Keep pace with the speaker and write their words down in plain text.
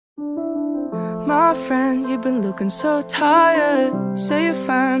My friend, you've been looking so tired. Say you're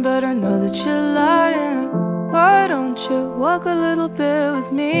fine, but I know that you're lying. Why don't you walk a little bit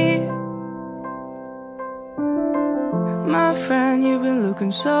with me? My friend, you've been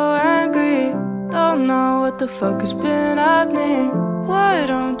looking so angry. Don't know what the fuck has been happening. Why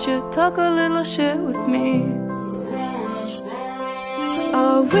don't you talk a little shit with me?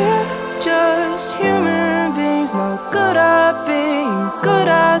 Oh, we're just human beings, no good at being good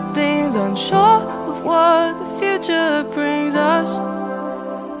at things, unsure of what the future brings us.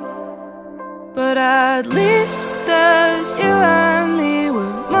 But at least there's you and me.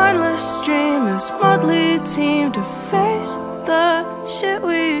 We're mindless dreamers, motley team to face the shit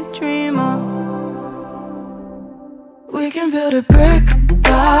we dream of. We can build it brick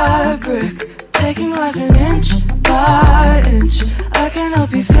by brick, taking life an inch by inch. I can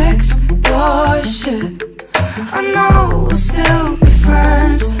help you fix your shit. I know we'll still be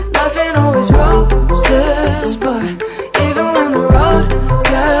friends. Life ain't always roses, but even when the road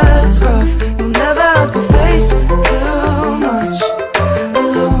gets rough, you'll never have to face too much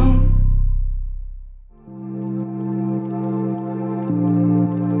alone.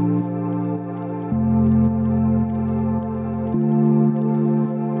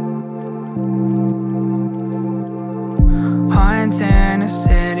 In a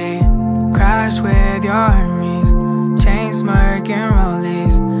city, crash with your homies, chain smoking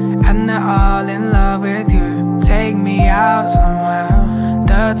rollies, and they're all in love with you. Take me out somewhere,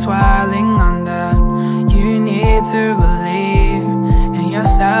 the twirling under. You need to believe in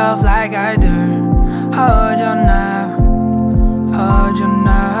yourself like I do. Hold your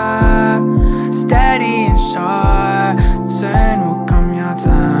nerve, steady and sure. Soon will come your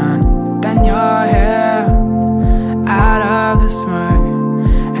turn, then you're here, out of the smoke,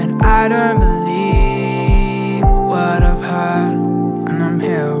 and I don't believe what I've heard. And I'm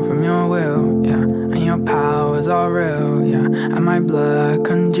healed from your will, yeah, and your powers are real, yeah. And my blood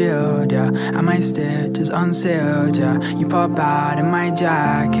congealed, yeah, and my stitches unsealed, yeah. You pop out in my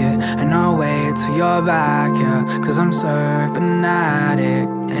jacket, and I'll wait till you're back, yeah. Cause I'm so fanatic,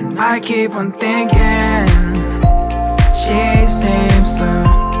 and I keep on thinking, she seems so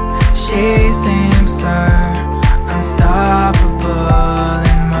unstoppable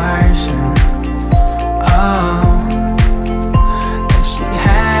in motion. Oh, and she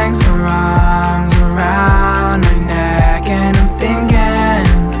hangs her arms around my neck, and I'm thinking,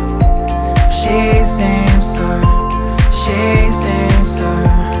 she seems so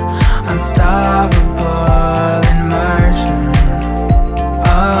unstoppable in motion.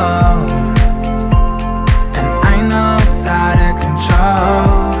 Oh, and I know it's out of control.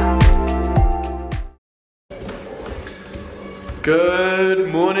 Good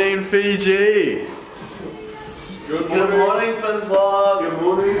morning, Fiji. Good morning, Finn's vlog. Good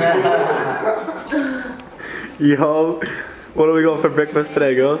morning. Yo, what do we got for breakfast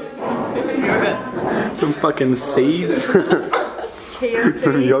today, girls? Some fucking seeds.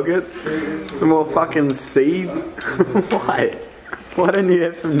 Some yogurt. Some more fucking seeds. Why? Why don't you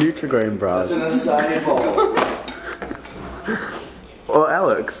have some Nutri-Grain, bros? It's in a acai bowl. Or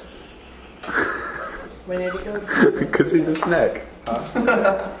Alex. We need to go. Because he's a snack.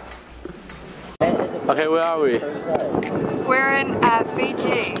 Okay, where are we? We're in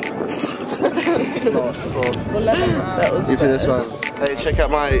Fiji. You see this one? Hey, check out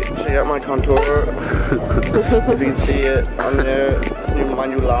my contour. If you can see it on there, it's my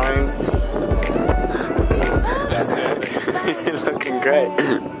new line. Looking great.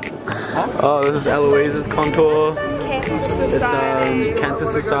 Oh, this is Eloise's contour. It's Cancer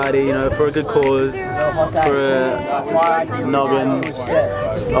Society, you know, for a good cause, for a noggin.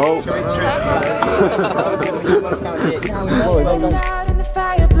 Oh. Out in the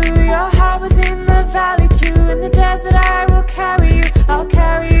fire blue, your heart was in the valley too. In the desert I will carry you, I'll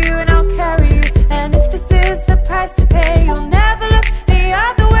carry you and I'll carry you. And if this is the price to pay, you'll never look the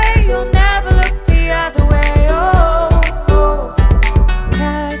other way, you'll never look the other way. Oh, oh.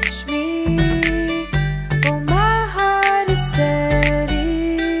 Catch me, oh my heart is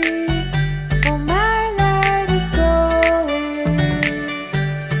steady, oh my light is going,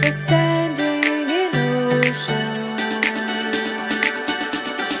 we're standing in oceans.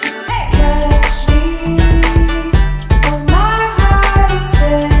 Catch me, oh my heart is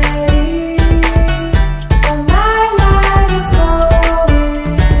steady, oh my light is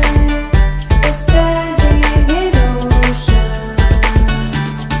going, we're standing in oceans.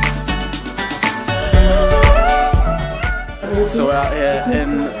 So we're out here in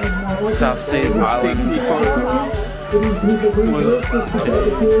South Seas Island.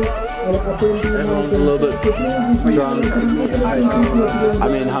 Everyone's a little bit drunk. I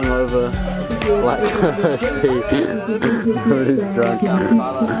mean hungover. like Steve is drunk.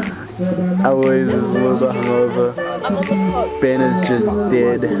 Eloise is a little bit hungover. Ben is just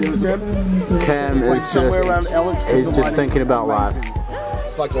dead. Cam is he's just thinking about life.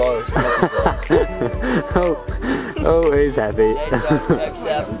 It's my glow. oh, he's happy.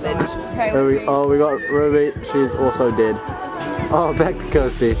 Oh, we got Ruby. She's also dead. Oh, back to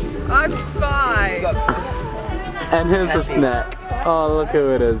Kirsty. I'm fine. And here's a snack. Oh, look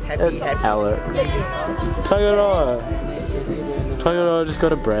who it is. It's Ella. Tangaroa just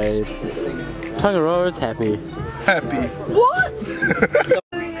got a braid. Tangaroa is happy. Happy. What?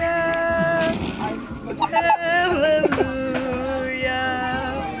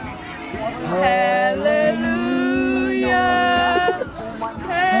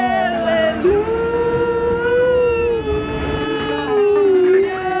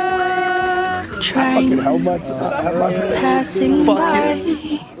 Train passing by,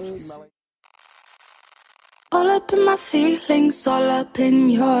 all up in my feelings, all up in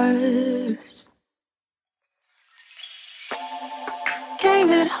yours. Gave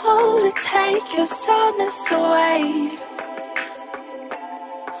it all to take your sadness away.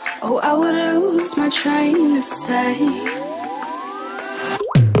 Oh, I would lose my train to stay.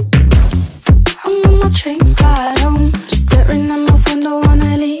 I'm on my train ride home, staring at my phone, don't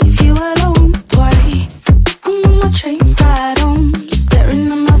wanna leave you alone, boy. I'm on my train ride home,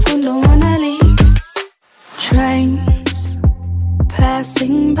 staring at my phone, don't wanna leave. Trains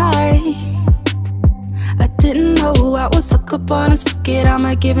passing by, I didn't know I was stuck up on us. Fuck it,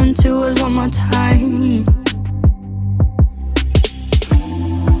 I'ma give in to us one more time.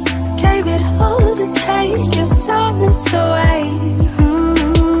 Gave it all to take your sadness away.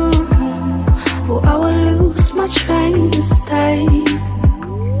 Oh, I will lose my train to stay.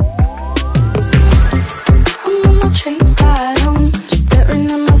 I'm on my train ride home,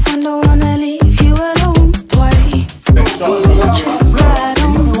 staring at my phone, don't wanna leave you alone, boy. I'm on my train ride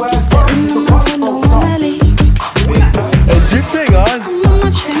home, staring at my phone, don't wanna leave. Is this thing on? I'm on my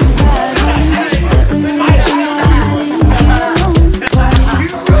train ride home, staring at my phone, don't wanna leave you alone, boy.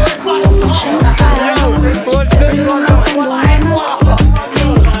 I'm on my train ride home, staring at my phone, don't wanna leave.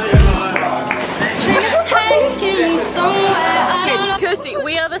 This train is taking me somewhere I don't know. Kirsty,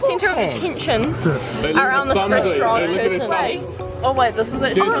 we are the centre of attention around this restaurant personally. Oh wait, this is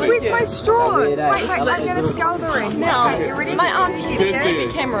actually. Oh, where's my straw? Wait, I'm gonna scull the rest. Now, Okay, you ready? my auntie keeps a TV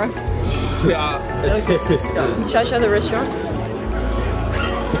camera. Should I show the restaurant?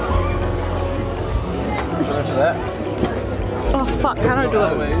 Oh fuck, how do I do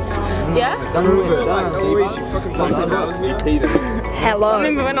it? Yeah? Hello.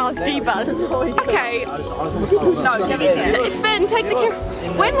 Remember when I was D-Buzz? Okay. No, give me here. Finn, take the camera.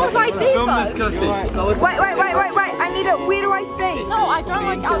 When was I D-Buzz? Wait. I need it. Where do I see? No, I don't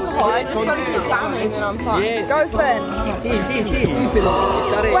like alcohol. I just go to the damage and I'm fine. Go, Finn.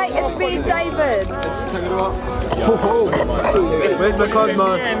 Wait, it's me and David. Where's the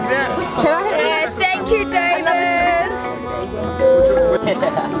Cosmo? Can I have it? Thank you, David.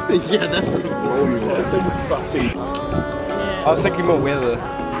 Yeah, that's what I was thinking more weather.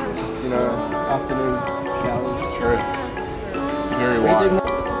 Just, you know, afternoon showers. Sure. Very white.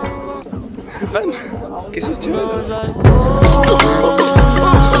 Fun. Guess who's doing this?